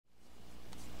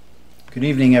Good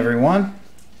evening, everyone.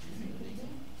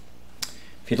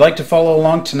 If you'd like to follow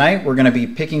along tonight, we're going to be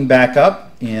picking back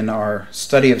up in our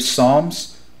study of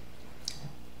Psalms.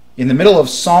 In the middle of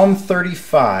Psalm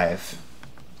 35.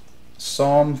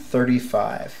 Psalm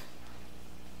 35.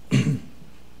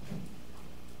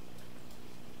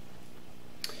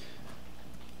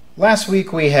 Last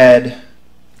week we had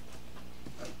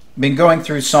been going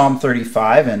through Psalm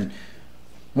 35, and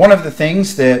one of the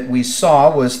things that we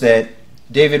saw was that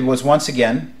David was once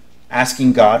again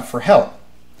asking God for help,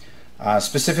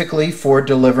 specifically for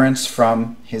deliverance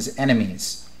from his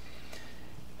enemies.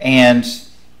 And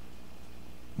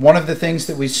one of the things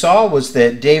that we saw was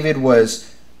that David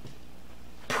was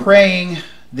praying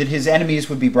that his enemies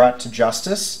would be brought to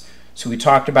justice. So we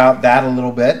talked about that a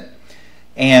little bit.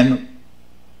 And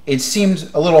it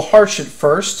seemed a little harsh at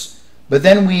first, but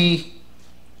then we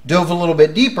dove a little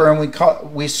bit deeper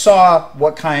and we saw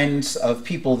what kinds of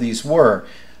people these were.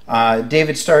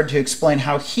 David started to explain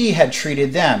how he had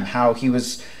treated them, how he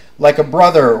was like a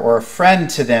brother or a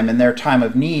friend to them in their time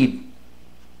of need.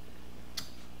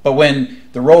 But when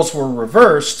the roles were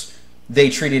reversed,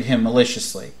 they treated him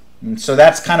maliciously. And so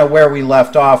that's kind of where we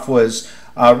left off, was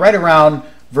right around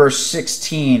verse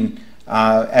 16,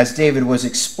 as David was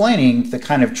explaining the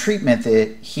kind of treatment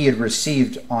that he had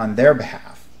received on their behalf.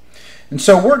 And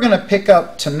so we're going to pick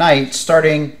up tonight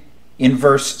starting in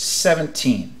verse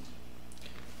 17.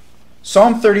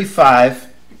 Psalm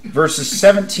 35, verses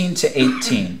 17 to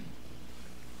 18.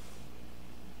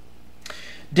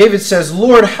 David says,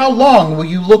 "Lord, how long will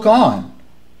you look on?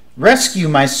 Rescue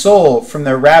my soul from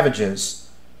their ravages,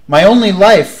 my only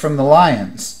life from the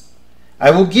lions.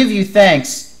 I will give you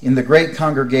thanks in the great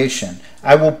congregation.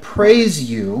 I will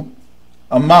praise you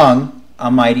among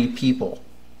a mighty people."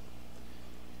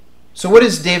 So what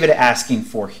is David asking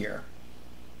for here?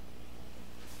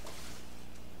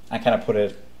 I kind of put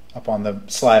it up on the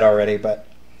slide already, but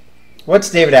what's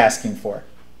David asking for?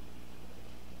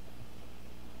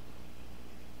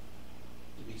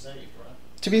 To be saved,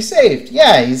 right? To be saved.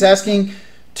 Yeah, he's asking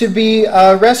to be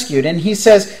rescued. And he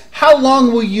says, how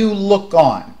long will you look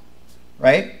on?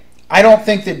 Right? I don't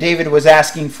think that David was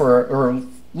asking for or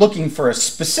looking for a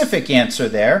specific answer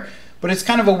there, but it's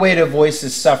kind of a way to voice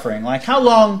his suffering. Like, how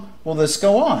long will this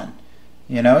go on?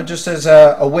 You know, just as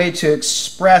a way to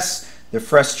express the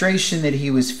frustration that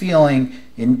he was feeling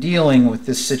in dealing with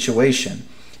this situation.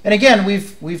 And again,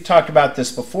 we've talked about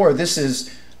this before. This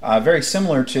is very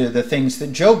similar to the things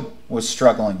that Job was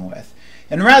struggling with.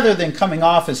 And rather than coming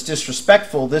off as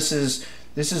disrespectful, this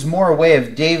is more a way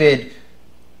of David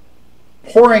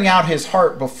pouring out his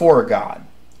heart before God,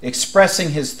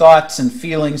 expressing his thoughts and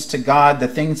feelings to God, the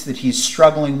things that he's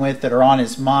struggling with that are on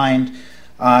his mind,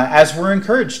 as we're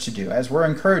encouraged to do, as we're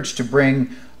encouraged to bring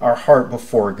our heart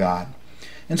before God.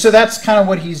 And so that's kind of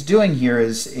what he's doing here,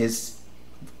 is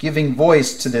giving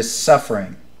voice to this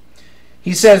suffering.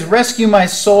 He says, rescue my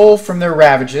soul from their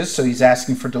ravages. So he's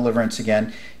asking for deliverance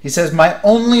again. He says, my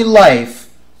only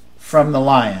life from the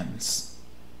lions.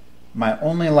 My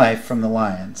only life from the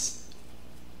lions.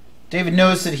 David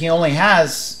knows that he only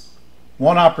has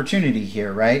one opportunity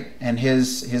here, right? And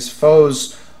his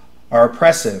foes are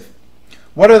oppressive.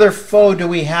 What other foe do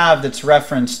we have that's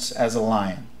referenced as a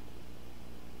lion?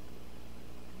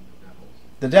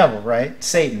 The devil, right?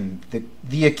 Satan,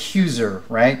 the accuser,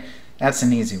 right? That's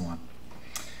an easy one.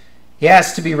 He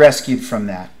has to be rescued from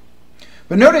that.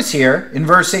 But notice here, in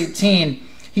verse 18,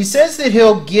 he says that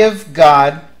he'll give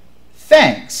God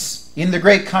thanks in the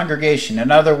great congregation. In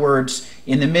other words,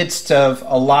 in the midst of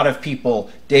a lot of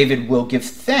people, David will give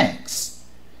thanks.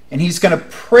 And he's going to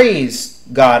praise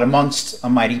God amongst a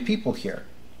mighty people here.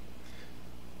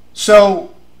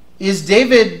 So, is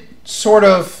David sort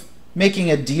of making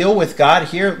a deal with God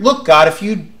here? Look, God, if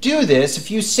you do this,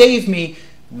 if you save me,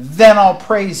 then I'll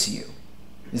praise you.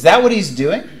 Is that what he's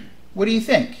doing? What do you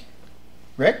think?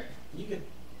 Rick? You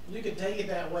could take it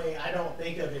that way. I don't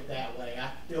think of it that way.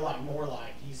 I feel like more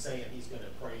like he's saying he's going to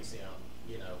praise him,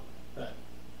 you know. But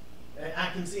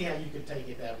I can see how you could take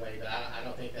it that way, but I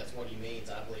don't think that's what he means.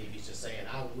 I believe he's just saying,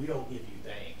 I will give you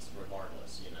thanks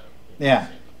regardless, you know.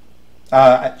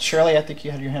 Yeah. Shirley, I think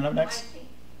you had your hand up next.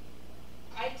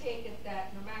 I take it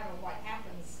that no matter what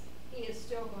happens, he is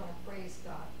still going to praise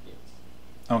God. Yes.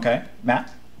 Okay.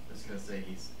 Matt? I was going to say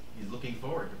he's looking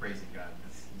forward to praising God.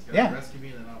 He's going to rescue me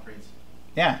and then I'll praise you.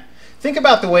 Yeah. Think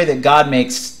about the way that God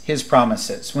makes his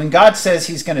promises. When God says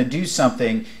he's going to do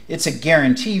something, it's a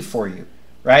guarantee for you,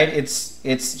 right? It's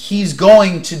he's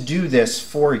going to do this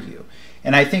for you.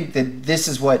 And I think that this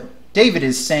is what David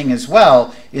is saying as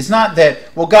well, is not that,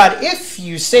 well, God, if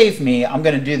you save me, I'm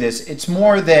going to do this. It's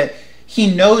more that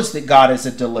he knows that God is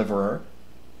a deliverer.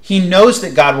 He knows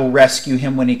that God will rescue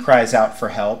him when he cries out for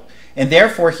help. And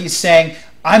therefore he's saying,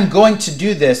 I'm going to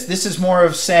do this. This is more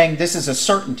of saying this is a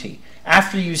certainty.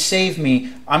 After you save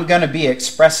me, I'm going to be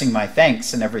expressing my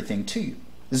thanks and everything to you.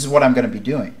 This is what I'm going to be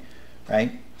doing,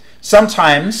 right?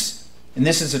 Sometimes, and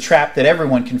this is a trap that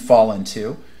everyone can fall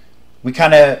into, we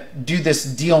kind of do this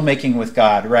deal making with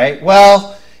God, right?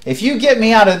 Well, if you get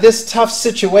me out of this tough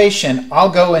situation, I'll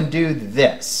go and do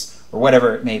this, or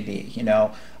whatever it may be,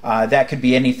 that could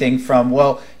be anything from,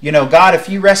 well, God, if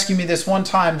you rescue me this one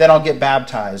time, then I'll get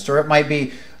baptized. Or it might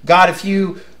be, God, if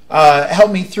you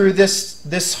help me through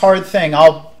this hard thing,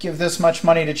 I'll give this much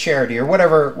money to charity, or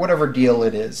whatever deal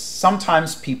it is.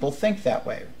 Sometimes people think that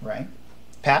way, right?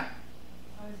 Pat?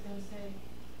 I was going to say,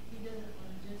 he doesn't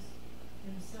want to just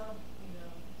himself,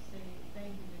 say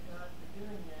thank you to God for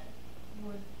doing that. He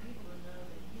wants people to know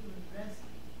that he was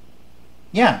rescued.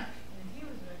 Yeah. And if he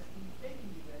was rescued, they can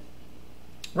be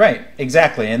rescued. Right,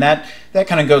 exactly. And that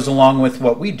kind of goes along with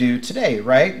what we do today,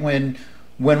 right? When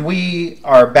we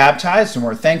are baptized and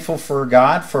we're thankful for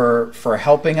God for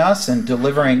helping us and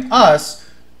delivering us,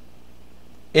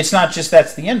 it's not just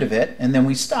that's the end of it and then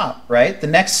we stop, right? The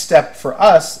next step for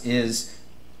us is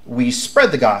we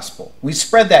spread the gospel. We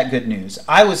spread that good news.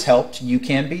 I was helped, you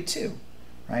can be too,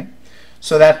 right?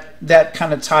 So that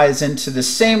kind of ties into the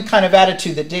same kind of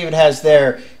attitude that David has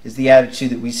there is the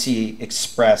attitude that we see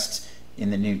expressed in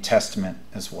the New Testament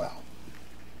as well.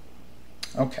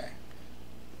 Okay.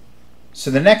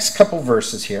 So the next couple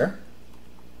verses here.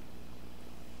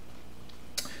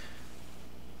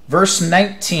 Verse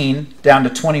 19 down to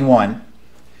 21.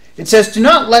 It says, "Do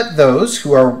not let those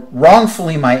who are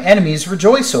wrongfully my enemies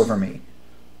rejoice over me,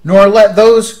 nor let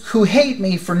those who hate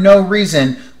me for no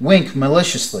reason wink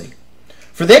maliciously.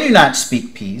 For they do not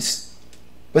speak peace,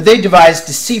 but they devise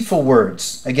deceitful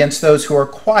words against those who are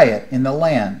quiet in the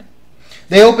land.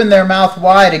 They open their mouth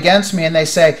wide against me, and they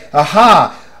say,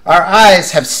 Aha! Our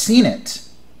eyes have seen it."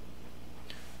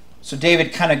 So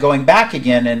David kind of going back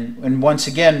again and once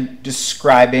again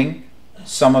describing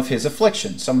some of his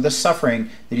affliction, some of the suffering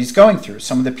that he's going through,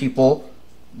 some of the people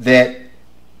that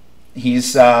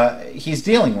he's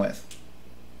dealing with.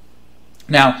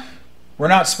 Now, we're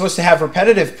not supposed to have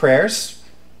repetitive prayers,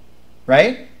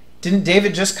 right? Didn't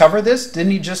David just cover this?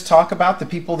 Didn't he just talk about the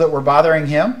people that were bothering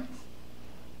him?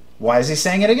 Why is he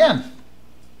saying it again?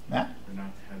 Matt? We're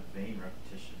not to have vain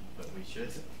repetition, but we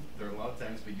should. There are a lot of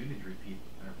times we do need to repeat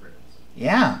our prayers.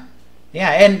 Yeah.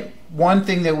 And one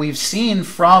thing that we've seen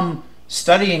from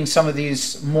studying some of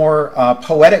these more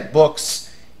poetic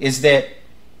books is that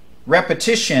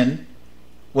repetition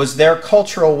was their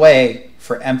cultural way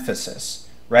for emphasis,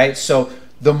 right? So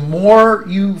the more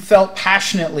you felt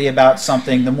passionately about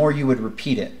something, the more you would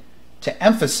repeat it to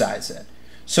emphasize it.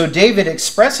 So David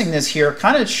expressing this here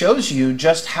kind of shows you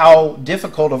just how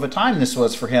difficult of a time this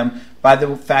was for him by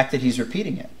the fact that he's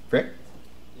repeating it. Rick?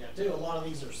 Yeah, too, a lot of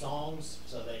these are songs,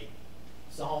 so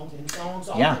songs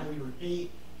often Yeah. we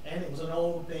repeat, and it was an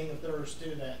old thing of theirs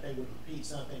too that they would repeat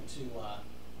something to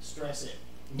stress it,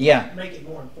 Yeah. make it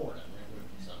more important.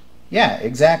 So. Yeah,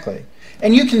 exactly.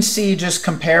 And you can see just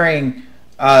comparing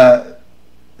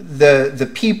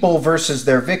the people versus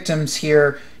their victims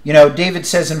here. David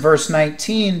says in verse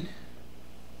 19,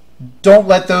 don't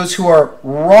let those who are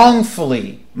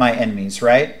wrongfully my enemies,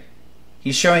 right?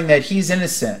 He's showing that he's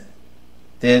innocent,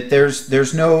 that there's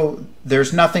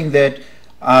nothing that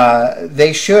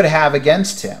they should have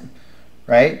against him,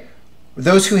 right?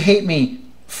 Those who hate me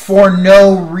for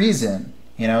no reason,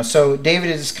 So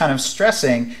David is kind of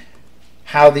stressing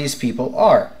how these people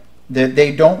are, that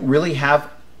they don't really have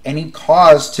any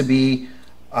cause to be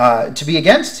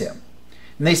against him.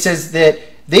 And he says that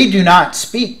they do not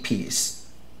speak peace.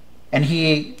 And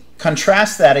he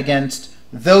contrasts that against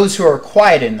those who are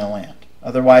quiet in the land.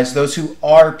 Otherwise, those who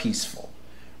are peaceful.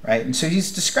 Right? And so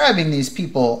he's describing these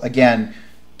people, again,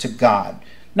 to God.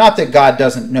 Not that God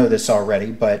doesn't know this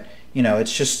already, but,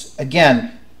 it's just,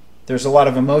 again, there's a lot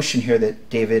of emotion here that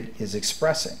David is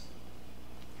expressing.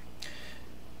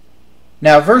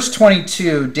 Now, verse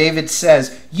 22, David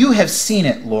says, "You have seen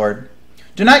it, Lord.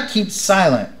 Do not keep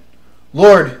silent.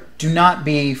 Lord, do not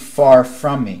be far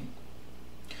from me."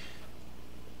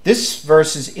 This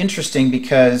verse is interesting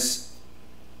because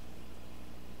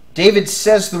David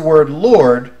says the word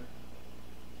Lord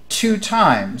 2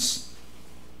 times,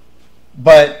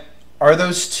 but are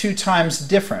those 2 times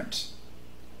different?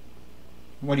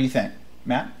 What do you think,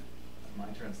 Matt? My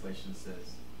translation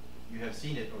says, "You have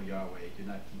seen it, O Yahweh, do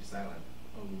not keep silent.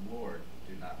 O Lord,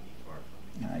 do not be far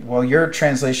from me." Well, your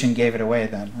translation gave it away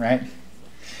then, right?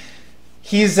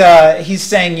 He's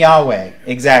saying Yahweh,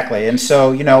 exactly. And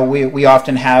so, we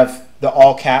often have the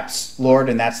all caps Lord,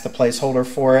 and that's the placeholder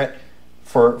for it,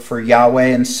 for Yahweh.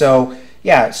 And so,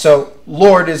 yeah, so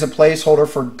Lord is a placeholder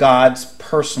for God's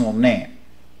personal name,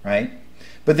 right?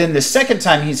 But then the second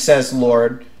time he says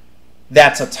Lord,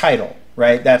 that's a title,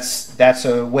 right? That's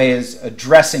a way of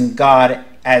addressing God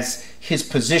as his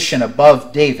position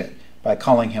above David by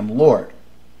calling him Lord.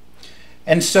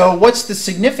 And so what's the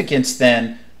significance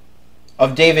then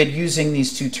of David using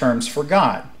these two terms for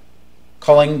God?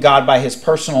 Calling God by his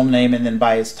personal name and then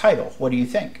by his title. What do you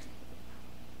think?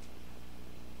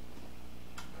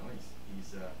 Well,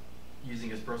 he's using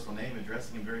his personal name,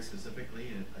 addressing him very specifically,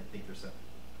 and I think there's a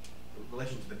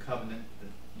relation to the covenant,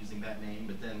 using that name,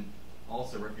 but then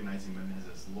also recognizing him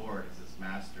as his Lord, as his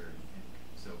master, and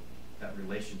so that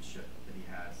relationship that he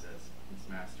has as his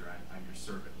master, I'm your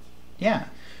servant. Yeah.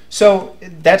 So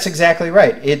that's exactly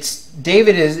right.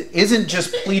 David isn't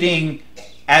just pleading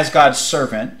as God's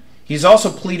servant. He's also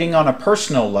pleading on a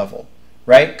personal level,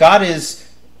 right? God is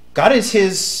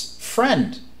his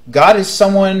friend. God is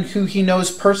someone who he knows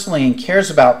personally and cares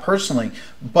about personally.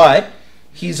 But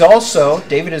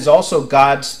David is also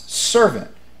God's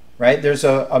servant, right? There's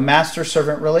a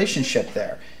master-servant relationship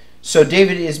there. So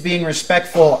David is being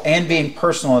respectful and being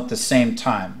personal at the same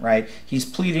time, right? He's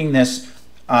pleading this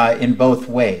in both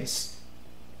ways.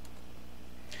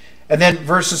 And then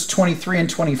verses 23 and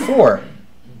 24,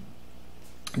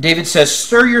 David says,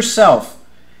 "Stir yourself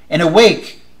and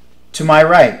awake to my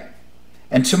right,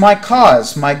 and to my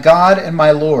cause, my God and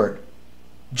my Lord.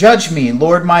 Judge me,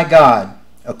 Lord my God,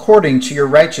 according to your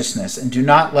righteousness, and do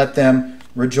not let them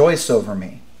rejoice over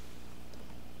me."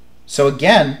 So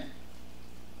again,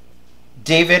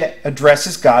 David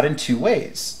addresses God in two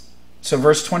ways. So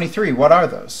verse 23, what are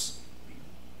those?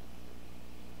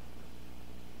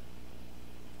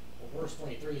 Well, verse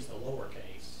 23 is the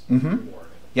lowercase Mm-hmm. Lord.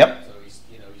 Yep. So he's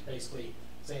basically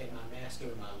saying my master,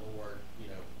 my Lord,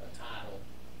 a title.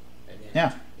 And then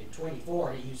Yeah. in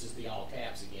 24 he uses the all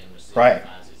caps again, which Right.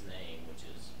 signifies his name, which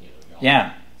is Yahweh.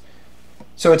 Yeah.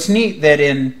 So it's neat that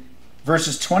in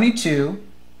verses 22,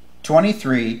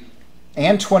 23,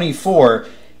 and 24,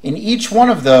 in each one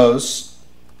of those,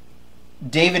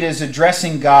 David is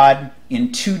addressing God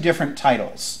in two different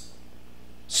titles.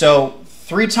 So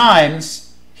 3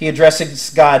 times he addresses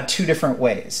God 2 different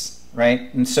ways,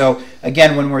 right? And so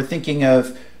again, when we're thinking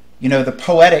of the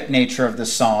poetic nature of the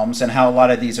Psalms and how a lot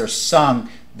of these are sung,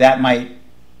 that might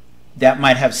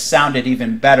have sounded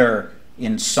even better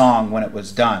in song when it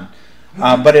was done.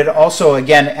 But it also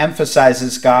again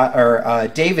emphasizes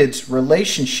David's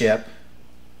relationship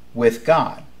with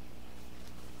God.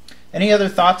 Any other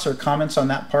thoughts or comments on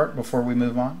that part before we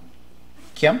move on?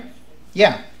 Kim?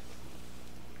 Yeah.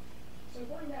 So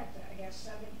going back to, I guess,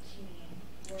 17,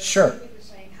 where Sure. David is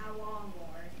saying, "How long,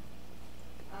 Lord?"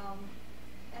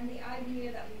 And the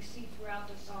idea that we see throughout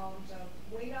the Psalms of,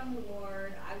 "Wait on the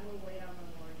Lord, I will wait on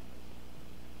the Lord."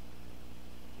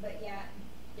 But yet,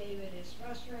 David is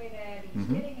frustrated, he's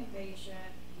Mhm. getting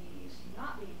impatient, he's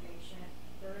not being patient,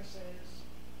 versus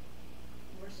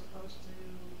we're supposed to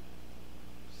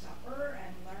suffer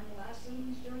and learn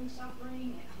lessons during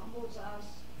suffering. It humbles us.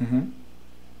 Mm-hmm.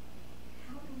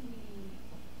 How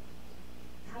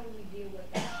do we deal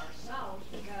with that ourselves?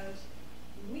 Because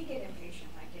we get impatient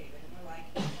like David, and we're like,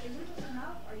 "Isn't this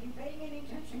enough? Are you paying any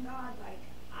attention, God? Like,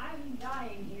 I'm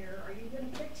dying here. Are you going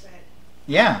to fix it?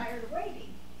 Yeah. I'm tired of waiting."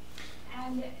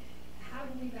 And how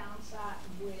do we balance that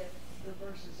with the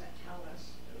verses that tell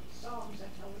us, the Psalms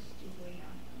that tell us to wait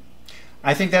on Him?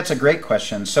 I think that's a great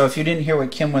question. So if you didn't hear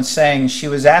what Kim was saying, she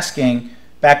was asking,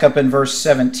 back up in verse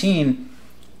 17,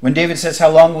 when David says, "How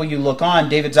long will you look on?"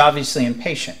 David's obviously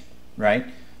impatient, right?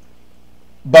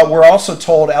 But we're also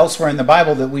told elsewhere in the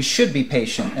Bible that we should be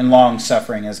patient and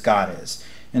long-suffering as God is.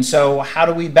 And so how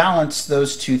do we balance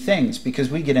those two things? Because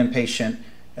we get impatient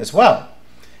as well.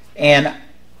 And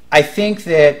I think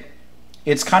that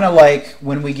it's kind of like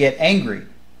when we get angry,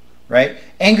 right?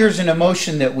 Anger is an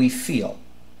emotion that we feel.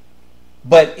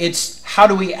 But it's how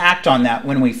do we act on that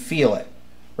when we feel it,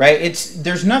 right?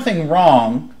 There's nothing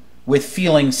wrong with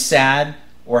feeling sad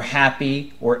or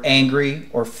happy or angry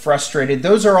or frustrated.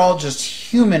 Those are all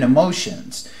just human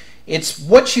emotions. It's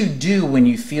what you do when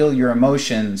you feel your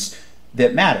emotions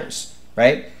that matters,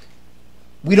 right?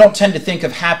 We don't tend to think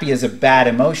of happy as a bad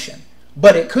emotion,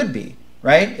 but it could be,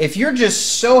 right? If you're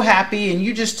just so happy and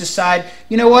you just decide,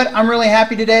 you know what, I'm really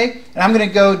happy today and I'm going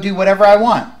to go do whatever I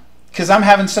want because I'm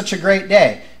having such a great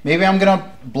day. Maybe I'm going to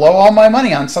blow all my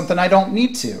money on something I don't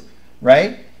need to,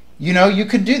 right? You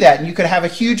could do that and you could have a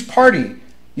huge party,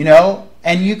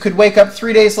 and you could wake up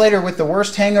 3 days later with the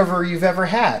worst hangover you've ever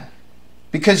had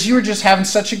because you were just having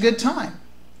such a good time.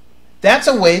 That's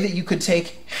a way that you could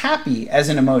take happy as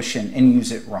an emotion and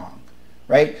use it wrong,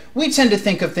 right? We tend to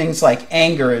think of things like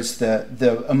anger as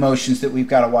the emotions that we've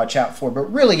got to watch out for,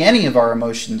 but really any of our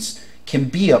emotions can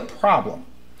be a problem.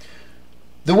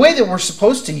 The way that we're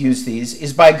supposed to use these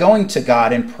is by going to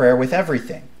God in prayer with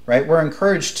everything, right? We're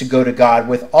encouraged to go to God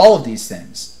with all of these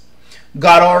things.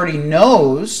 God already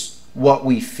knows what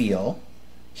we feel.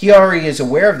 He already is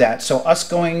aware of that. So us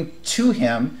going to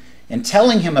him and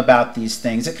telling him about these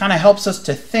things, it kind of helps us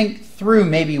to think through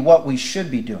maybe what we should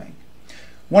be doing.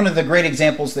 One of the great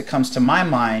examples that comes to my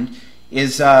mind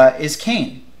is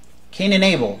Cain. Cain and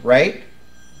Abel, right?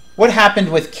 What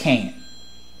happened with Cain?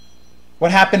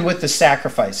 What happened with the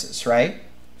sacrifices, right?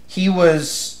 He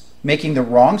was making the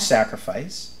wrong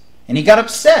sacrifice, and he got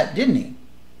upset, didn't he?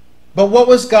 But what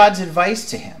was God's advice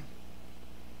to him?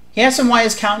 He asked him why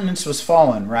his countenance was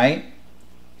fallen, right?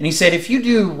 And he said, if you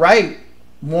do right,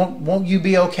 won't you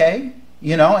be okay?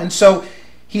 You know, and so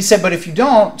he said, but if you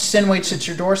don't, sin waits at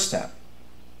your doorstep,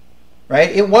 right?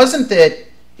 It wasn't that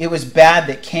it was bad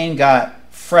that Cain got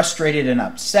frustrated and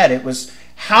upset. It was,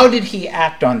 how did he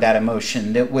act on that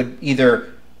emotion that would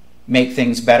either make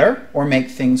things better or make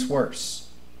things worse?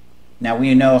 Now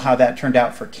we know how that turned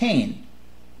out for Cain.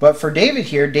 But for David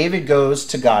here, David goes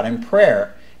to God in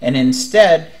prayer, and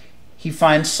instead he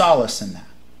finds solace in that.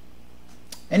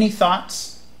 Any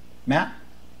thoughts, Matt?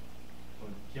 Well,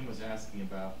 Kim was asking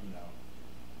about,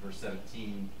 verse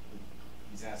 17.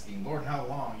 He's asking, Lord, how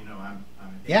long? I'm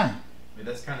Yeah. I mean,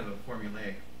 that's kind of a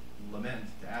formulaic lament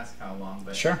to ask how long,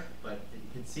 but Sure. But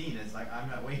it's seen as like, I'm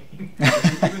not waiting.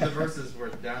 Even the verses were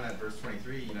down at verse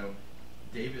 23.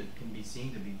 David can be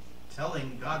seen to be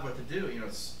telling God what to do.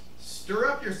 Stir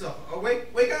up yourself. Oh,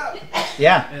 wake up.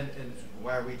 Yeah. And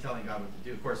why are we telling God what to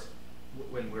do? Of course,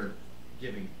 when we're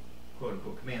giving quote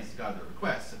unquote commands to God, they're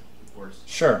requests, of course.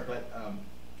 Sure. But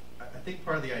I think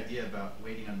part of the idea about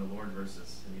waiting on the Lord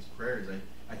versus in these prayers,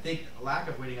 I think a lack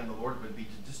of waiting on the Lord would be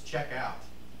to just check out.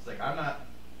 It's like I'm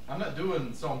not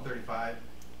doing Psalm 35.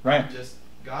 Right.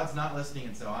 God's not listening,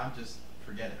 and so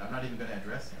forget it. I'm not even going to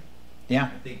address him. Yeah.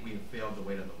 I think we have failed to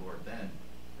wait on the Lord then,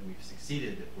 and we've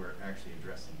succeeded if we're actually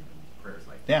addressing him in prayers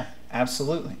like Yeah, this.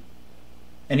 absolutely.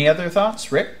 Any other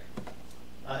thoughts, Rick?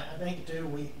 I think too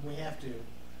we have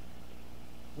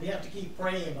to keep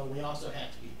praying, but we also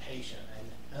have to be patient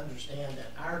and understand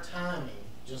that our timing,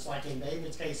 just like in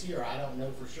David's case here, I don't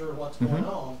know for sure what's going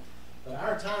on, but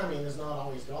our timing is not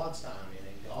always God's timing,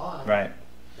 and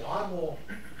God will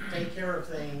take care of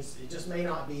things. It just may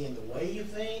not be in the way you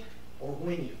think or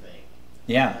when you think.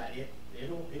 Yeah.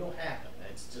 It'll happen.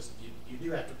 It's just you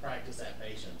do have to practice that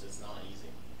patience. It's not easy.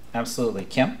 Absolutely.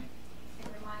 Kim? It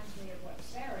reminds me of what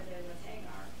Sarah did with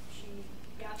Hagar. She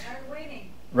got tired of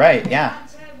waiting. Right, yeah. God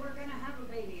said, we're going to have a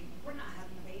baby. We're not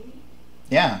having a baby.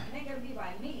 Yeah. It ain't going to be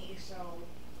by me, so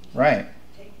Right.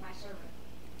 take my servant.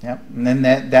 Yep. And then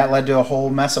that led to a whole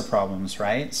mess of problems,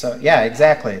 right? So, yeah,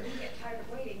 exactly. We get tired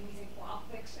of waiting. We think, well, I'll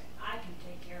fix it. I can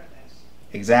take care of this.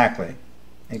 Exactly.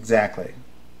 Exactly.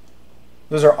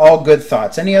 Those are all good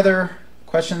thoughts. Any other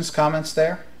questions, comments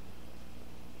there?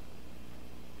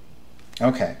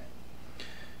 Okay.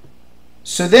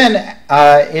 So then,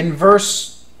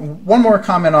 one more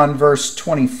comment on verse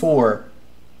 24.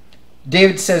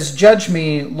 David says, "Judge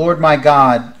me, Lord my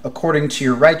God, according to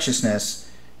your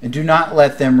righteousness, and do not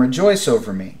let them rejoice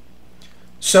over me."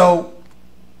 So,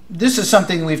 this is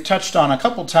something we've touched on a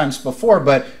couple times before,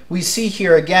 but we see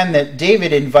here again that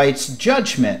David invites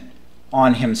judgment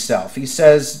on himself. He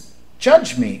says,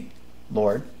 "Judge me,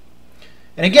 Lord."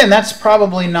 And again, that's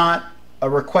probably not a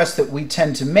request that we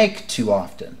tend to make too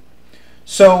often.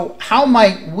 So how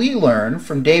might we learn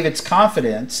from David's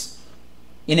confidence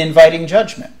in inviting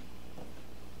judgment?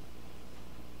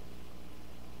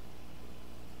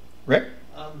 Rick?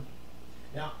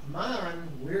 Now, mine,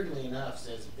 weirdly enough,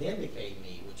 says vindicate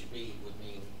me, which would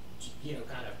mean,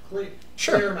 kind of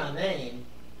clear my name.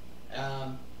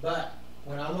 But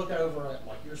when I look over at,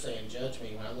 like you're saying, judge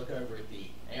me, when I look over at the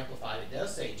Amplified, it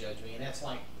does say judge me, and that's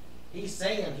like, he's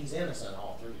saying he's innocent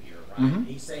all through here, right? Mm-hmm.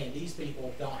 He's saying these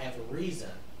people don't have a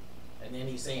reason, and then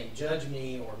he's saying judge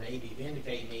me or maybe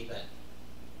vindicate me, but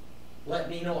let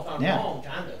me know if I'm wrong,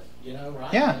 kind of,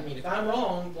 right? Yeah. I mean, if I'm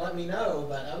wrong, let me know,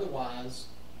 but otherwise,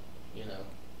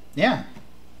 Yeah.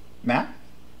 Matt?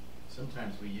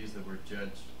 Sometimes we use the word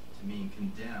judge to mean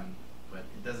condemn, but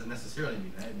it doesn't necessarily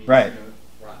mean that. It means, Right.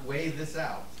 Weigh this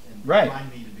out and Right.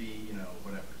 find me to be,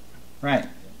 whatever. Right.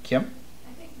 Kim?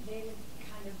 I think David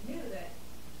kind of knew that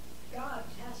God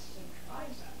tests and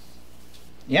tries us.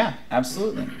 Yeah,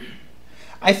 absolutely.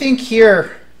 I think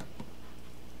here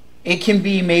it can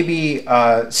be maybe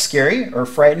scary or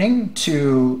frightening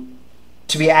to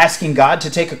to be asking God to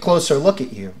take a closer look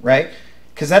at you, right?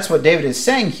 Because that's what David is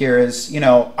saying here is,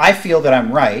 I feel that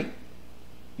I'm right.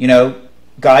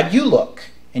 God, you look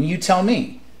and you tell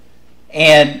me.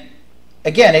 And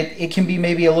again, it can be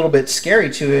maybe a little bit scary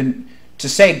to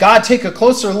say, God, take a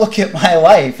closer look at my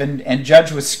life and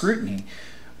judge with scrutiny.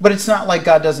 But it's not like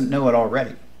God doesn't know it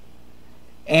already.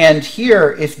 And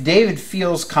here, if David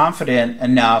feels confident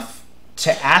enough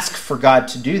to ask for God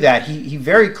to do that, he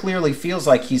very clearly feels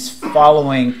like he's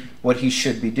following what he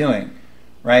should be doing,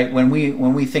 right? When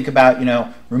we think about,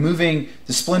 removing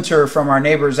the splinter from our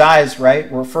neighbor's eyes,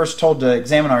 right, we're first told to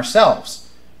examine ourselves,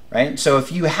 right? So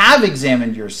if you have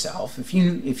examined yourself, if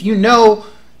you know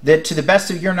that to the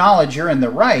best of your knowledge you're in the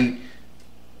right,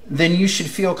 then you should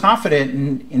feel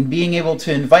confident in being able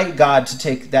to invite God to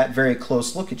take that very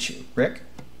close look at you. Rick?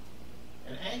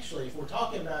 And actually, if we're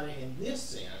talking about it in this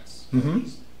sense,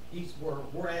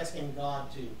 we're asking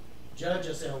God to judge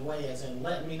us in a way as in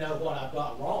let me know what I've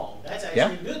got wrong. That's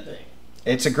actually a good thing.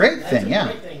 It's a great thing, yeah.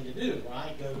 That's a great thing to do,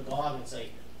 right? Go to God and say,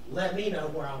 let me know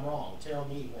where I'm wrong. Tell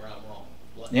me where I'm wrong.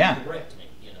 Correct me,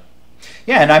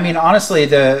 Yeah, and I mean, honestly,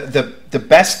 the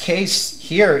best case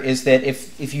here is that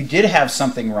if you did have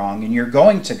something wrong and you're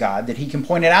going to God, that he can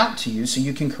point it out to you so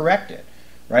you can correct it,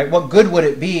 right? What good would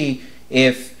it be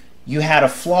if you had a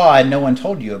flaw and no one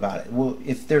told you about it? Well,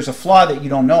 if there's a flaw that you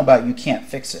don't know about, you can't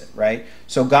fix it, right?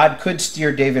 So God could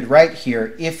steer David right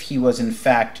here if he was in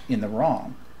fact in the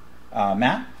wrong.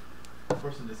 Matt? Of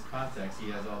course, in this context, he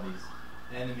has all these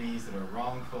enemies that are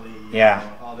wrongfully,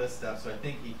 all this stuff. So I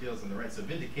think he feels in the right. So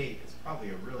vindicate is probably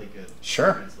a really good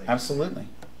translation. Absolutely.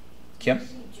 Kim? You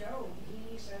see Job,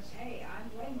 he says, hey, I'm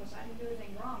blameless. I didn't do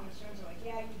anything wrong. And Sarah's like,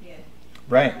 yeah, you did.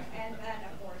 Right. And then,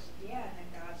 of course, at the end,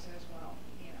 and God says, well,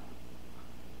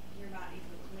 you're not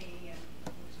even with me. And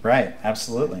right,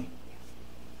 absolutely.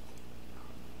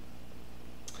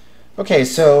 Okay,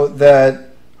 so the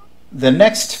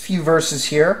next few verses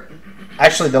here,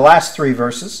 actually the last 3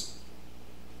 verses,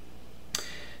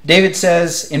 David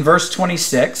says in verse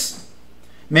 26,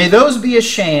 "May those be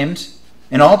ashamed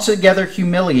and altogether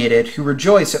humiliated who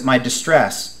rejoice at my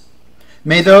distress.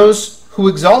 May those who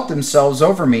exalt themselves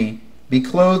over me be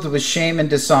clothed with shame and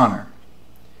dishonor.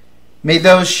 May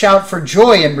those shout for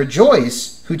joy and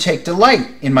rejoice who take delight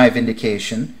in my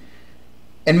vindication.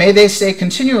 And may they say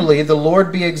continually, the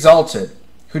Lord be exalted,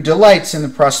 who delights in the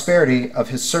prosperity of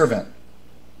his servant.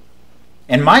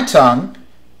 And my tongue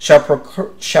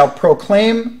shall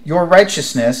proclaim your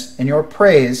righteousness and your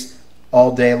praise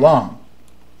all day long."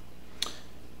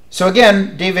 So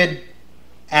again, David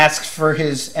asks for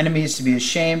his enemies to be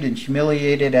ashamed and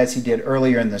humiliated as he did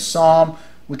earlier in the psalm.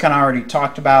 We kind of already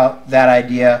talked about that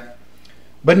idea.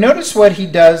 But notice what he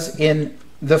does in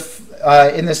the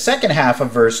second half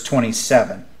of verse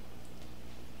 27.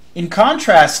 In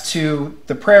contrast to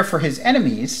the prayer for his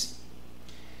enemies,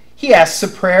 he asks a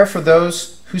prayer for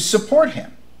those who support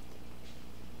him.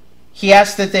 He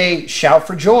asks that they shout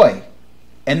for joy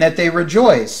and that they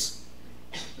rejoice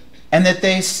and that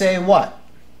they say what?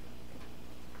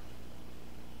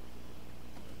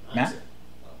 Matt?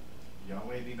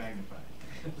 Yahweh be magnified.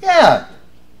 Yeah.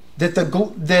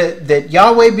 That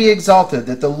Yahweh be exalted,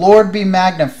 that the Lord be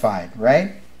magnified,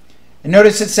 right? And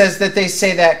notice it says that they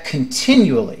say that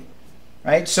continually,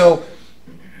 right? So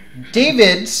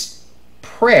David's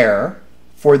prayer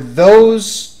for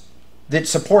those that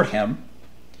support him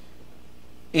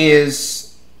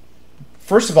is,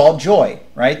 first of all, joy,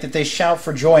 right? That they shout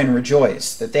for joy and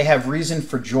rejoice, that they have reason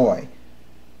for joy.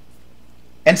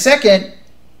 And second,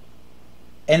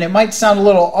 and it might sound a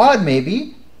little odd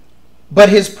maybe, but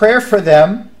his prayer for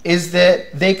them is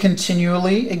that they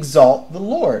continually exalt the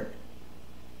Lord.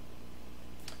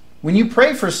 When you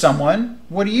pray for someone,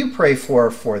 what do you pray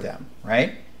for them,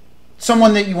 right?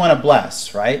 Someone that you want to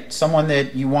bless, right? Someone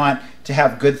that you want to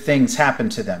have good things happen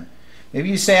to them. Maybe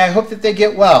you say, I hope that they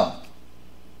get well,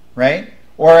 right?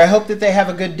 Or I hope that they have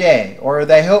a good day. Or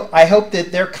I hope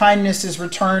that their kindness is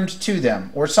returned to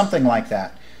them, or something like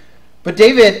that. But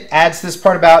David adds this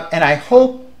part about, and I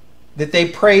hope that they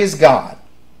praise God,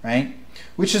 right?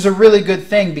 Which is a really good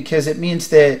thing because it means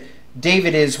that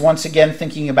David is once again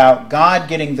thinking about God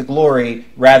getting the glory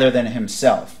rather than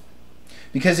himself.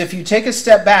 Because if you take a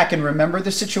step back and remember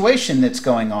the situation that's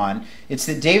going on, it's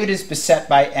that David is beset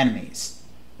by enemies,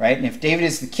 right? And if David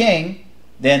is the king,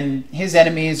 then his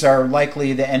enemies are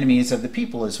likely the enemies of the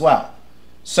people as well.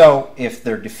 So if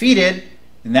they're defeated,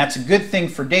 then that's a good thing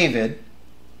for David.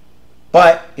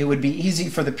 But it would be easy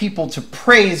for the people to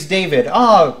praise David.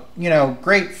 Oh,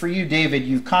 great for you, David.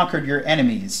 You've conquered your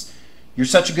enemies. You're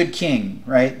such a good king,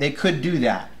 right? They could do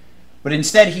that. But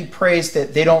instead, he prays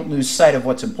that they don't lose sight of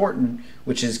what's important,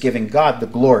 which is giving God the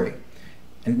glory.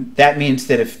 And that means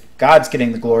that if God's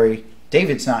getting the glory,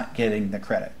 David's not getting the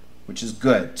credit, which is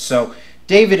good. So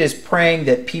David is praying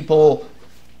that people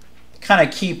kind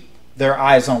of keep their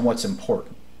eyes on what's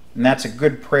important. And that's a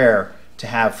good prayer to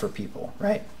have for people,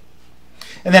 right?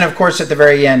 And then, of course, at the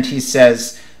very end, he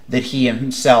says that he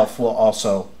himself will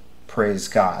also praise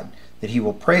God, that he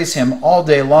will praise him all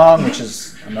day long, which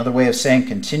is another way of saying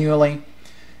continually.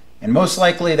 And most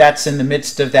likely that's in the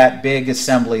midst of that big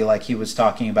assembly like he was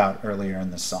talking about earlier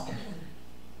in the psalm.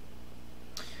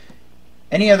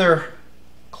 Any other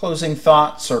closing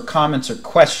thoughts or comments or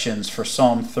questions for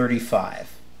Psalm 35?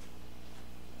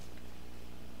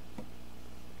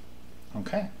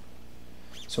 Okay.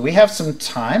 So we have some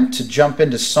time to jump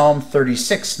into Psalm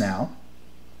 36 now.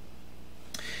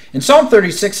 And Psalm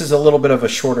 36 is a little bit of a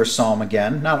shorter psalm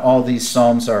again. Not all these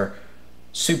psalms are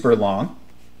super long.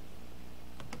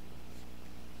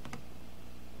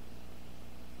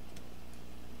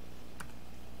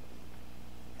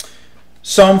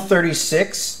 Psalm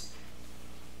 36,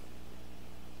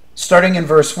 starting in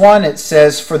verse 1, it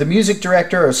says, "For the music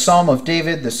director, a psalm of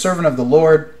David, the servant of the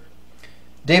Lord."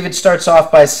 David starts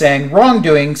off by saying,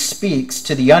 "Wrongdoing speaks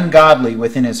to the ungodly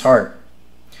within his heart.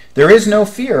 There is no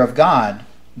fear of God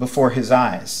before his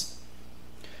eyes."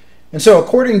 And so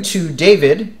according to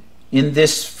David, in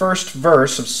this first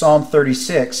verse of Psalm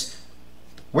 36,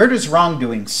 where does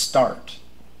wrongdoing start?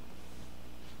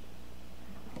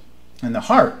 In the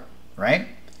heart, right? It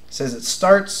says it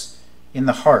starts in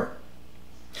the heart.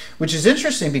 Which is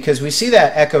interesting because we see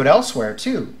that echoed elsewhere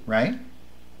too, right?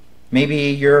 Maybe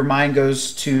your mind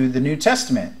goes to the New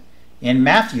Testament in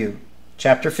Matthew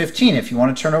chapter 15, if you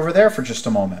want to turn over there for just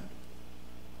a moment.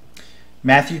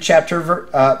 Matthew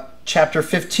chapter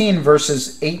 15,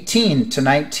 verses 18 to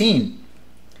 19.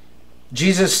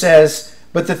 Jesus says,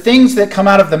 "But the things that come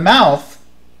out of the mouth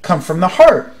come from the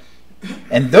heart,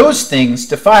 and those things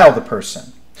defile the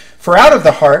person. For out of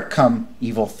the heart come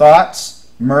evil thoughts,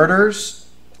 murders,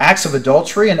 acts of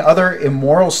adultery, and other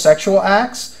immoral sexual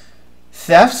acts,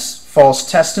 thefts, false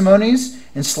testimonies,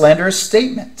 and slanderous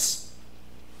statements."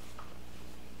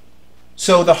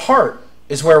 So the heart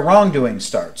is where wrongdoing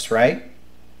starts, right?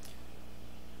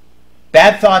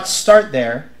 Bad thoughts start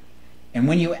there, and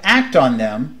when you act on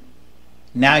them,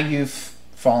 now you've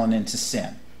fallen into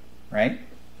sin, right?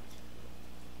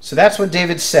 So that's what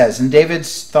David says, and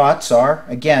David's thoughts are,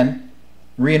 again,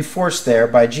 reinforced there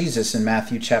by Jesus in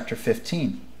Matthew chapter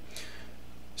 15.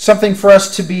 Something for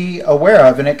us to be aware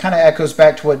of, and it kind of echoes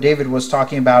back to what David was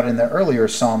talking about in the earlier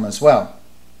psalm as well.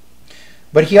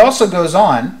 But he also goes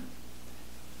on,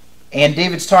 and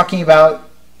David's talking about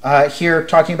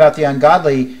talking about the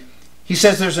ungodly. He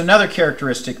says there's another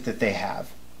characteristic that they have.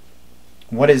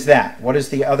 What is that? What is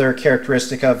the other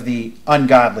characteristic of the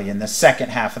ungodly in the second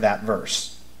half of that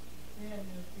verse?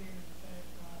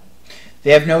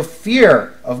 They have no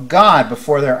fear of God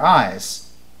before their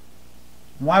eyes.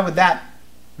 Why would that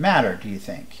matter, do you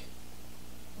think?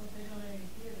 Well, if they don't have any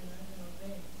fear, they're not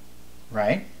going to obey.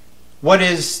 Right? What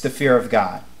is the fear of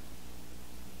God?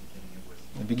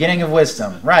 The beginning of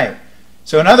wisdom, right.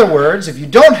 So in other words, if you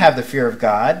don't have the fear of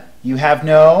God, you have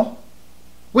no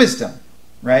wisdom,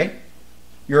 right?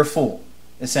 You're a fool,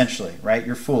 essentially, right?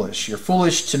 You're foolish. You're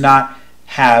foolish to not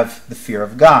have the fear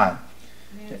of God.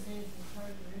 Man says in his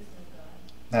heart there is no God.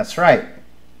 That's right.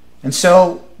 And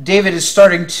so David is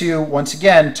starting to, once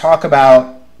again, talk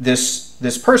about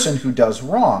this person who does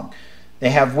wrong.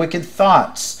 They have wicked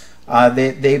thoughts.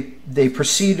 They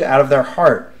proceed out of their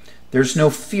heart. There's no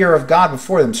fear of God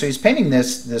before them. So he's painting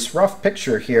this rough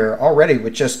picture here already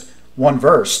with just one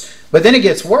verse. But then it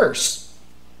gets worse.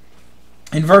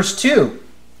 In verse 2,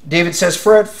 David says,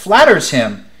 "For it flatters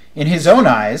him in his own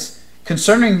eyes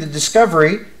concerning the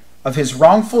discovery of his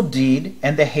wrongful deed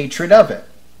and the hatred of it."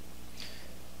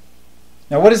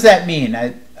 Now, what does that mean?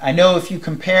 I know if you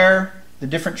compare the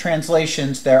different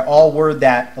translations, they all word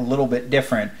that a little bit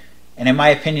different. And in my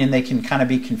opinion, they can kind of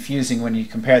be confusing when you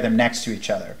compare them next to each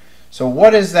other. So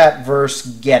what is that verse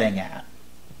getting at,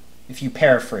 if you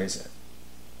paraphrase it?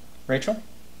 Rachel?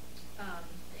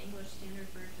 The English Standard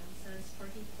Version says, "For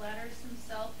he flatters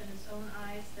himself in his own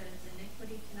eyes that his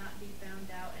iniquity cannot be found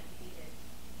out and hated."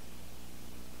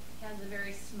 He has a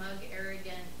very smug,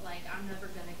 arrogant, like, I'm never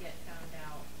going to get found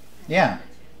out. Yeah. Attitude.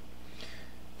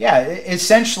 Yeah,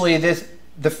 essentially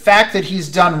the fact that he's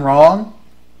done wrong,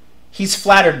 he's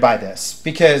flattered by this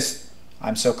because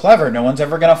I'm so clever, no one's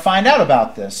ever going to find out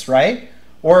about this, right?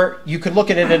 Or you could look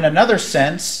at it in another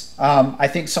sense. I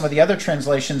think some of the other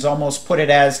translations almost put it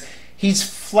as he's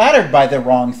flattered by the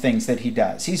wrong things that he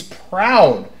does. He's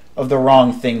proud of the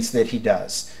wrong things that he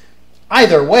does.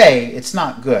 Either way, it's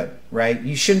not good, right?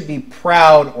 You shouldn't be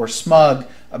proud or smug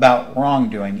about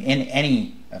wrongdoing in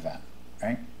any event,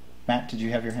 right? Matt, did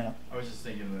you have your hand up? I was just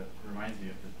thinking that it reminds me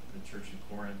of the church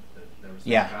in Corinth, that there was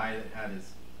Yeah. a guy that had his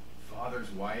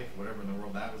father's wife, whatever in the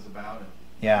world that was about. And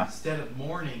Yeah. instead of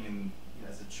mourning and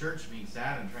as a church being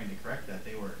sad and trying to correct that,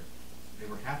 they were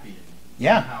happy and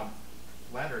Yeah. somehow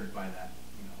flattered by that.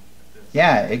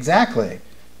 Yeah, exactly.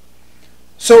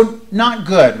 So not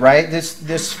good, right?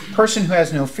 This person who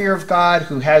has no fear of God,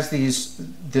 who has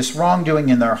this wrongdoing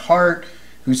in their heart,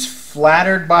 who's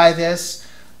flattered by this,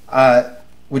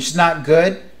 which is not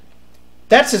good.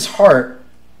 That's his heart.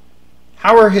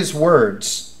 How are his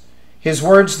words? His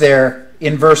words there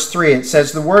in verse 3, it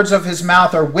says, the words of his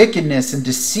mouth are wickedness and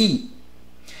deceit.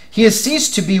 He has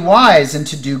ceased to be wise and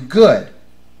to do good.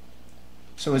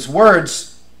 So his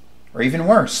words are even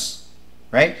worse,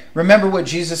 right? Remember what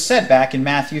Jesus said back in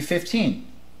Matthew 15,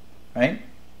 right?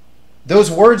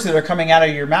 Those words that are coming out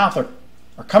of your mouth are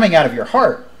coming out of your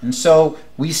heart. And so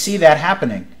we see that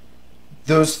happening.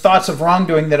 Those thoughts of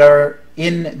wrongdoing that are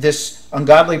in this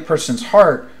ungodly person's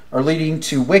heart are leading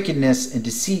to wickedness and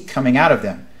deceit coming out of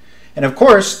them. And of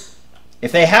course,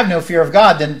 if they have no fear of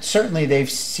God, then certainly they've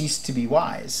ceased to be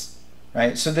wise,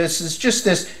 right? So this is just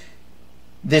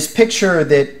this picture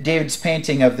that David's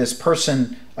painting of this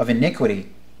person of iniquity.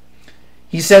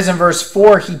 He says in verse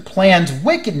 4, he plans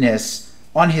wickedness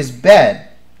on his bed.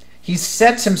 He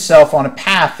sets himself on a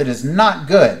path that is not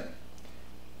good.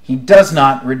 He does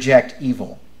not reject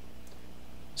evil.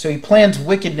 So he plans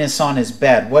wickedness on his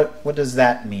bed. What does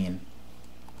that mean?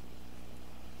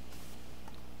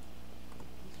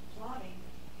 He's plotting,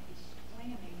 he's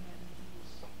planning, and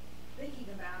he's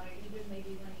thinking about it, even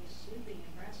maybe when he's sleeping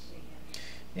and resting.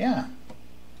 Yeah.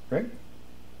 Rick?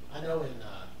 I know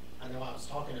I was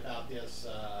talking about this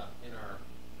in our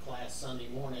class Sunday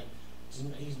morning.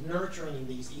 He's nurturing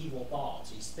these evil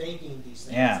thoughts. He's thinking these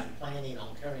things Yeah. and planning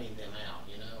on carrying them out.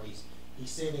 You know, he's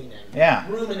sitting and Yeah.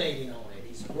 ruminating on it.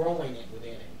 He's growing it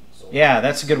within him. So Yeah,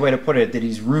 that's a good way to put it, that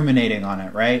he's ruminating on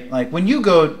it, right? Like when you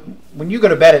go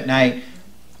to bed at night,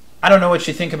 I don't know what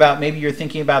you think about. Maybe you're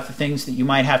thinking about the things that you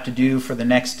might have to do for the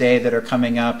next day that are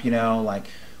coming up, like,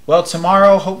 well,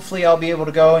 tomorrow hopefully I'll be able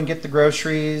to go and get the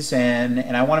groceries, and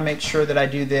I want to make sure that I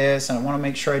do this, and I want to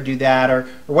make sure I do that, or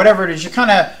whatever it is. You're kind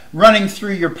of running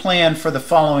through your plan for the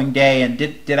following day, and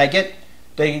did I get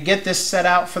this set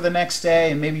out for the next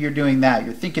day? And maybe you're doing that.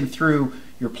 You're thinking through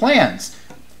your plans.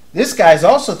 This guy's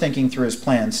also thinking through his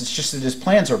plans. It's just that his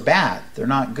plans are bad. They're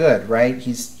not good, right?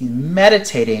 He's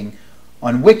meditating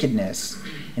on wickedness,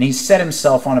 and he's set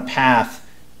himself on a path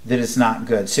that is not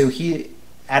good. So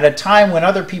at a time when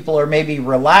other people are maybe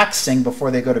relaxing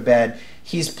before they go to bed,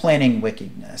 he's planning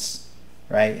wickedness,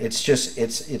 right?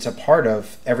 It's a part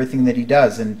of everything that he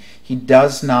does, and he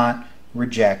does not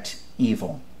reject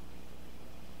evil.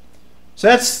 So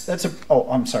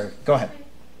I'm sorry. Go ahead.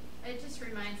 It just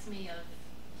reminds me of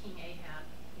King Ahab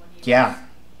when he Yeah.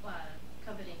 was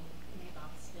coveting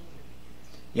Naboth's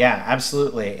vineyard. Yeah,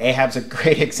 absolutely. Ahab's a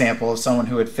great example of someone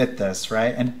who would fit this,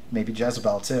 right? And maybe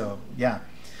Jezebel too. Yeah.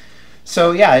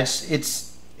 So yeah,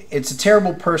 it's a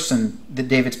terrible person that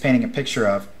David's painting a picture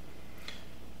of.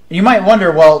 And you might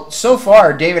wonder, well, so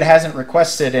far David hasn't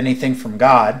requested anything from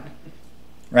God,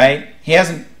 right? He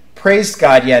hasn't praised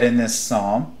God yet in this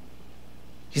psalm.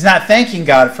 He's not thanking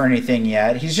God for anything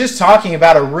yet. He's just talking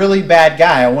about a really bad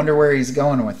guy. I wonder where he's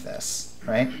going with this,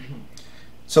 right?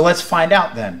 So let's find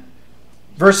out then.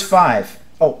 Verse 5.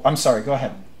 Oh, I'm sorry. Go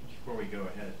ahead. Before we go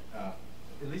ahead,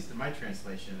 at least in my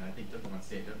translation, and I think different ones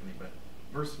say it differently, but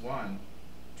verse 1,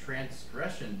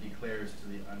 transgression declares to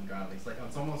the ungodly.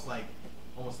 It's almost like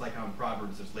how in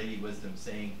Proverbs there's Lady Wisdom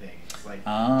saying things. It's like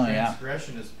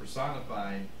transgression is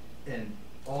personified, and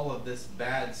all of this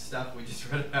bad stuff we just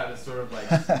read about is sort of like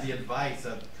the advice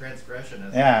of transgression.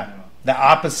 As the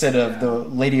opposite of the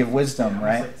Lady of Wisdom,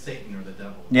 right? Like Satan or the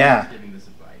devil. Yeah. Giving this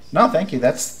advice. No, thank you.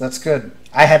 That's good.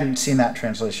 I hadn't seen that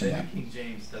translation Maybe yet. King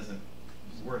James doesn't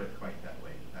word it quite that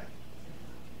way.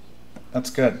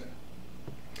 That's good.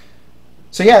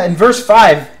 So yeah, in verse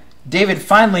 5, David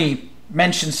finally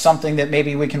mentions something that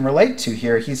maybe we can relate to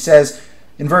here. He says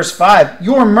in verse 5,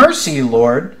 "Your mercy,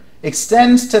 Lord,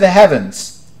 extends to the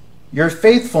heavens. Your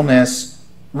faithfulness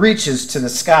reaches to the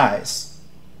skies."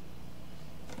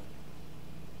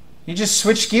 He just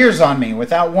switched gears on me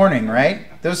without warning,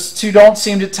 right? Those two don't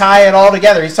seem to tie it all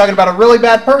together. He's talking about a really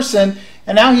bad person,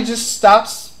 and now he just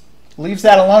stops, leaves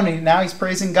that alone, and now he's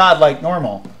praising God like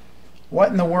normal.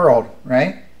 What in the world,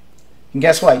 right? And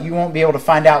guess what? You won't be able to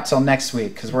find out till next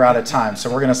week because we're out of time, so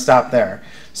we're going to stop there.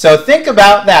 So think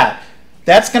about that.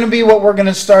 that's going to be what we're going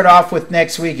to start off with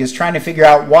next week, is trying to figure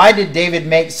out, why did David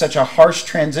make such a harsh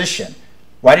transition?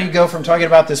 Why did he go from talking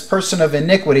about this person of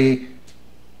iniquity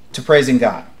to praising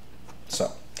God?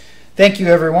 So, thank you,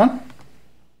 everyone.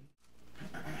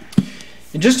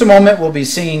 In just a moment, we'll be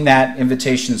singing that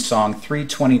invitation song,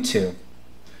 322.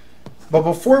 But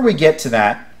before we get to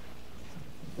that,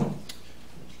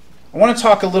 I want to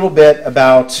talk a little bit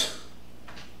about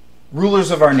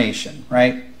rulers of our nation,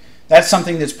 right? That's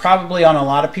something that's probably on a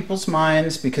lot of people's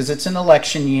minds because it's an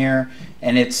election year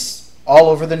and it's all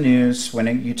over the news.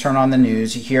 When you turn on the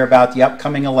news, you hear about the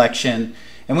upcoming election,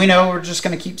 and we know we're just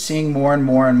going to keep seeing more and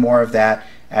more and more of that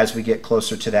as we get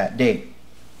closer to that date.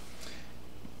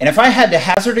 And if I had to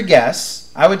hazard a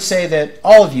guess, I would say that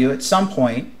all of you at some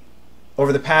point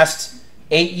over the past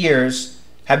 8 years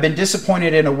have been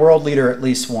disappointed in a world leader at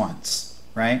least once,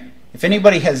 right? If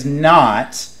anybody has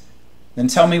not, then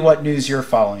tell me what news you're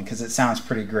following, because it sounds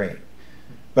pretty great.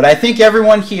 But I think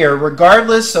everyone here,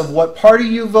 regardless of what party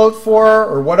you vote for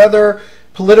or what other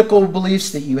political beliefs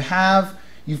that you have,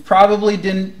 you've probably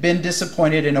been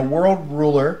disappointed in a world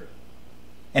ruler,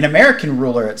 an American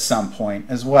ruler at some point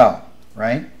as well,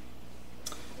 right?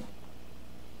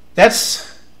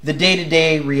 That's the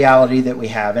day-to-day reality that we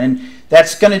have, and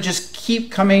that's going to just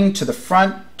keep coming to the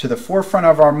forefront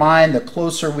of our mind the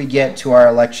closer we get to our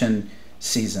election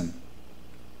season.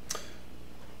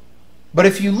 But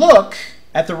if you look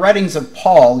at the writings of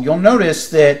Paul, you'll notice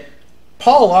that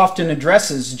Paul often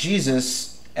addresses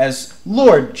Jesus as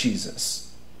Lord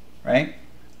Jesus, right?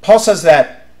 Paul says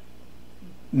that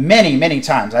many, many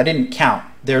times. I didn't count.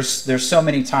 There's so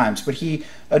many times, but he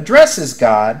addresses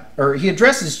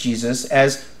Jesus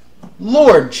as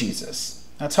Lord Jesus.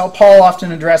 That's how Paul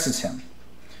often addresses him.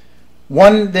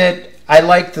 One that I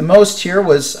liked the most here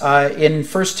was in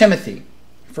 1 Timothy.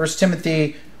 1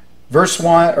 Timothy verse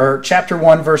 1, or chapter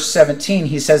 1, verse 17.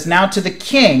 He says, "Now to the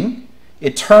King,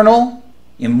 eternal,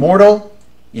 immortal,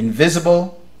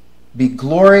 invisible, be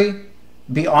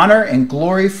honor and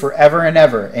glory forever and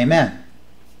ever. Amen."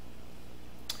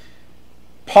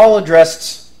 Paul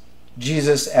addressed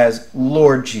Jesus as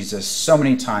Lord Jesus so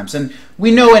many times. And we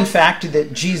know, in fact,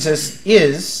 that Jesus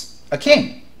is a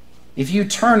king. If you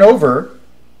turn over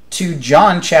to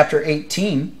John chapter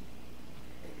 18,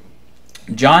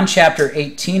 John chapter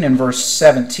 18 and verse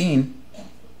 17,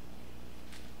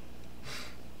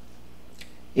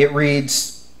 it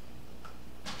reads,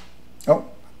 oh,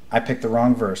 I picked the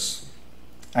wrong verse.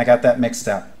 I got that mixed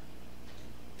up.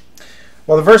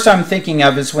 Well, the verse I'm thinking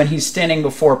of is when he's standing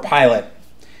before Pilate,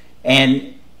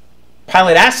 and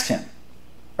Pilate asks him,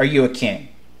 "Are you a king?"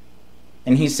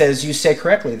 And he says, "You say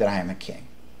correctly that I am a king,"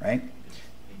 right?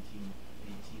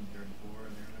 1834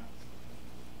 and thereabouts.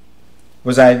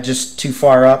 Was I just too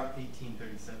far up?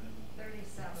 1837.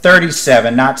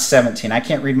 37, not 17. I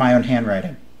can't read my own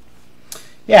handwriting.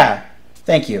 Yeah,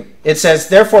 thank you. It says,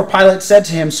 "Therefore Pilate said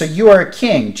to him, 'So you are a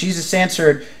king?' Jesus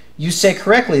answered, 'You say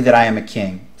correctly that I am a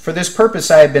king. For this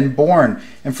purpose I have been born,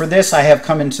 and for this I have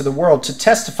come into the world, to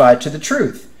testify to the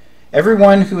truth.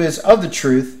 Everyone who is of the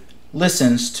truth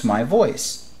listens to my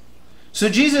voice.'" So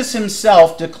Jesus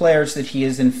himself declares that he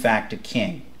is in fact a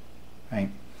king, right?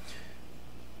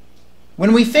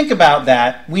 When we think about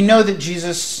that, we know that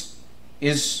Jesus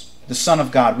is the Son of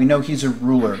God. We know he's a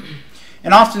ruler.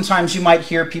 And oftentimes you might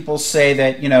hear people say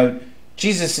that,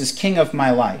 Jesus is king of my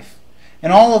life.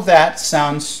 And all of that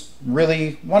sounds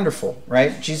really wonderful,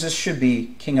 right? Jesus should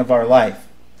be king of our life.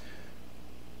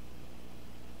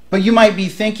 But you might be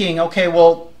thinking, okay,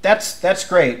 well, that's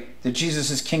great that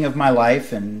Jesus is king of my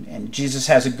life, and Jesus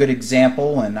has a good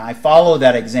example, and I follow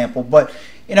that example. But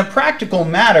in a practical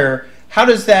matter, how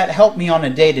does that help me on a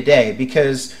day-to-day?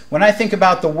 Because when I think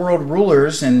about the world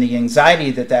rulers and the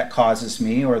anxiety that causes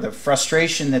me, or the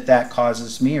frustration that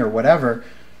causes me, or whatever,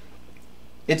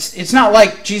 it's not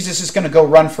like Jesus is going to go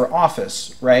run for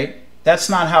office, right? That's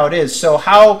not how it is. So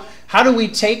how do we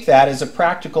take that as a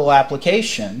practical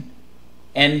application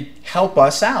and help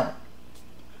us out?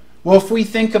 Well, if we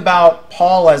think about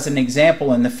Paul as an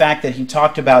example, and the fact that he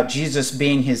talked about Jesus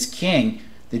being his king,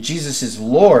 that Jesus is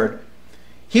Lord,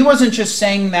 he wasn't just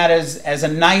saying that as a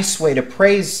nice way to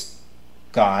praise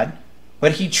God,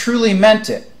 but he truly meant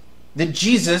it, that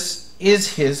Jesus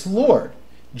is his Lord.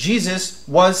 Jesus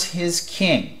was his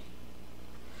king.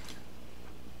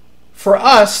 For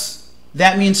us,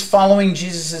 that means following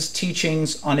Jesus'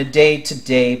 teachings on a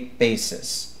day-to-day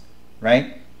basis,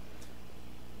 right?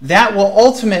 That will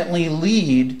ultimately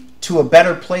lead to a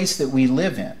better place that we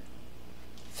live in.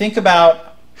 Think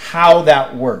about how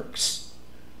that works.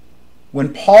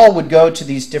 When Paul would go to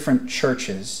these different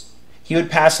churches, he would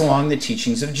pass along the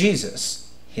teachings of Jesus,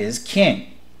 his king.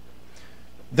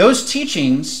 those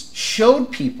teachings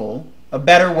showed people a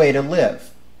better way to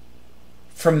live.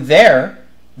 From there,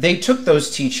 they took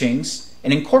those teachings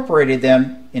and incorporated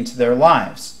them into their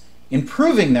lives,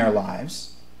 improving their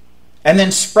lives, and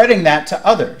then spreading that to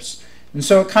others. And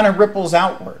so it kind of ripples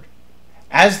outward.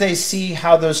 As they see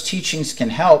how those teachings can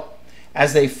help,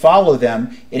 as they follow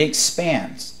them, it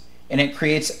expands, and it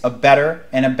creates a better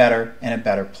and a better and a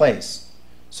better place.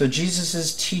 So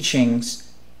Jesus'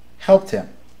 teachings helped him.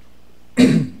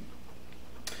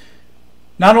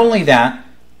 Not only that,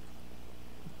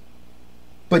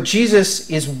 but Jesus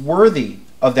is worthy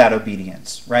of that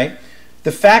obedience, right?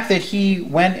 The fact that he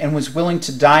went and was willing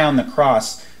to die on the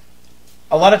cross,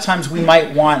 a lot of times we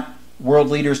might want world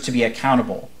leaders to be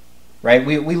accountable, right?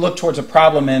 We look towards a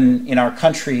problem in our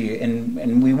country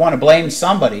and we want to blame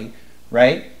somebody,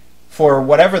 right, for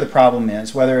whatever the problem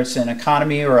is, whether it's an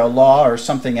economy or a law or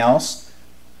something else.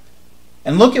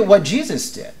 And look at what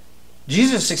Jesus did.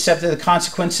 Jesus accepted the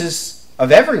consequences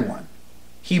of everyone.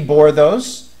 He bore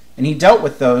those and he dealt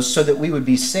with those so that we would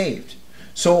be saved.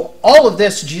 So all of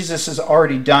this Jesus has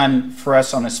already done for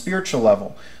us on a spiritual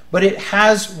level, but it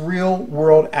has real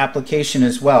world application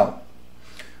as well.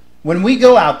 When we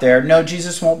go out there, no,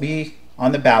 Jesus won't be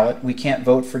on the ballot. We can't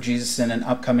vote for Jesus in an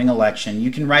upcoming election.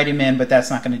 You can write him in, but that's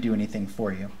not going to do anything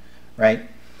for you, right?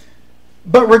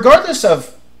 But regardless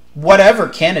of whatever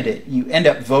candidate you end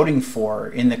up voting for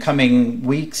in the coming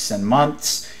weeks and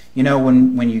months, you know,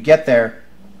 when you get there,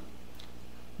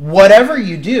 whatever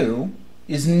you do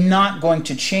is not going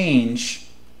to change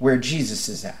where Jesus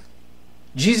is at.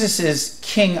 Jesus is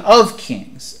King of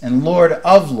Kings and Lord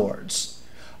of Lords.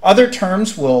 Other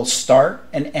terms will start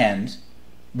and end,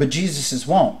 but Jesus's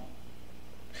won't.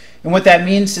 And what that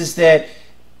means is that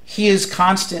he is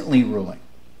constantly ruling.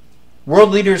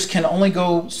 World leaders can only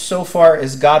go so far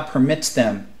as God permits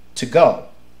them to go.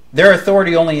 Their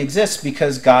authority only exists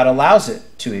because God allows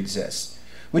it to exist,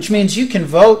 which means you can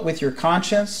vote with your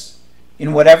conscience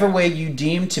in whatever way you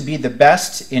deem to be the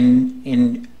best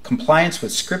in compliance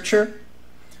with Scripture,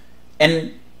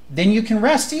 and then you can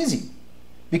rest easy.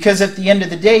 Because at the end of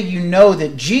the day, you know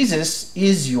that Jesus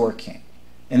is your king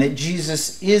and that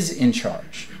Jesus is in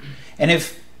charge. And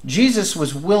if Jesus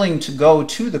was willing to go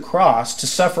to the cross to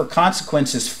suffer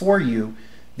consequences for you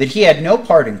that he had no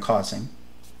part in causing,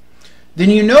 then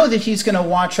you know that he's going to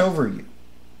watch over you.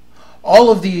 All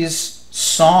of these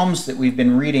Psalms that we've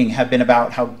been reading have been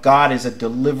about how God is a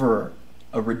deliverer,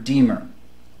 a redeemer,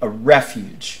 a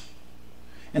refuge.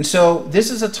 And so this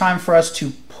is a time for us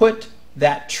to put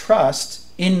that trust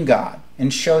in God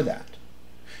and show that.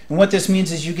 And what this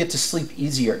means is you get to sleep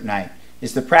easier at night,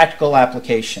 is the practical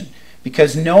application.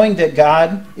 Because knowing that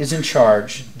God is in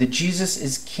charge, that Jesus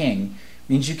is king,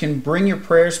 means you can bring your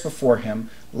prayers before him,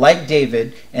 like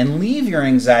David, and leave your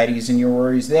anxieties and your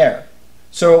worries there.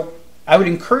 So I would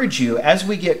encourage you, as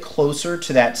we get closer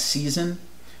to that season,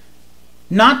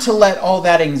 not to let all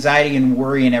that anxiety and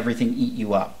worry and everything eat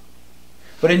you up.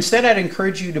 But instead, I'd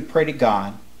encourage you to pray to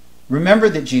God, remember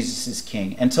that Jesus is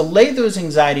king, and to lay those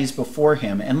anxieties before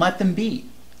him and let them be.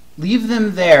 Leave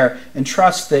them there and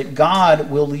trust that God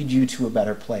will lead you to a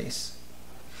better place.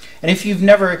 And if you've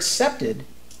never accepted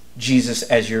Jesus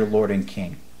as your Lord and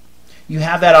King, you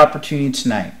have that opportunity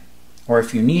tonight. Or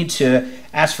if you need to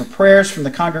ask for prayers from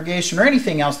the congregation or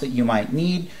anything else that you might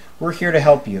need, we're here to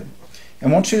help you.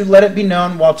 And won't you let it be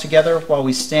known while together, while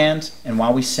we stand and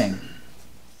while we sing.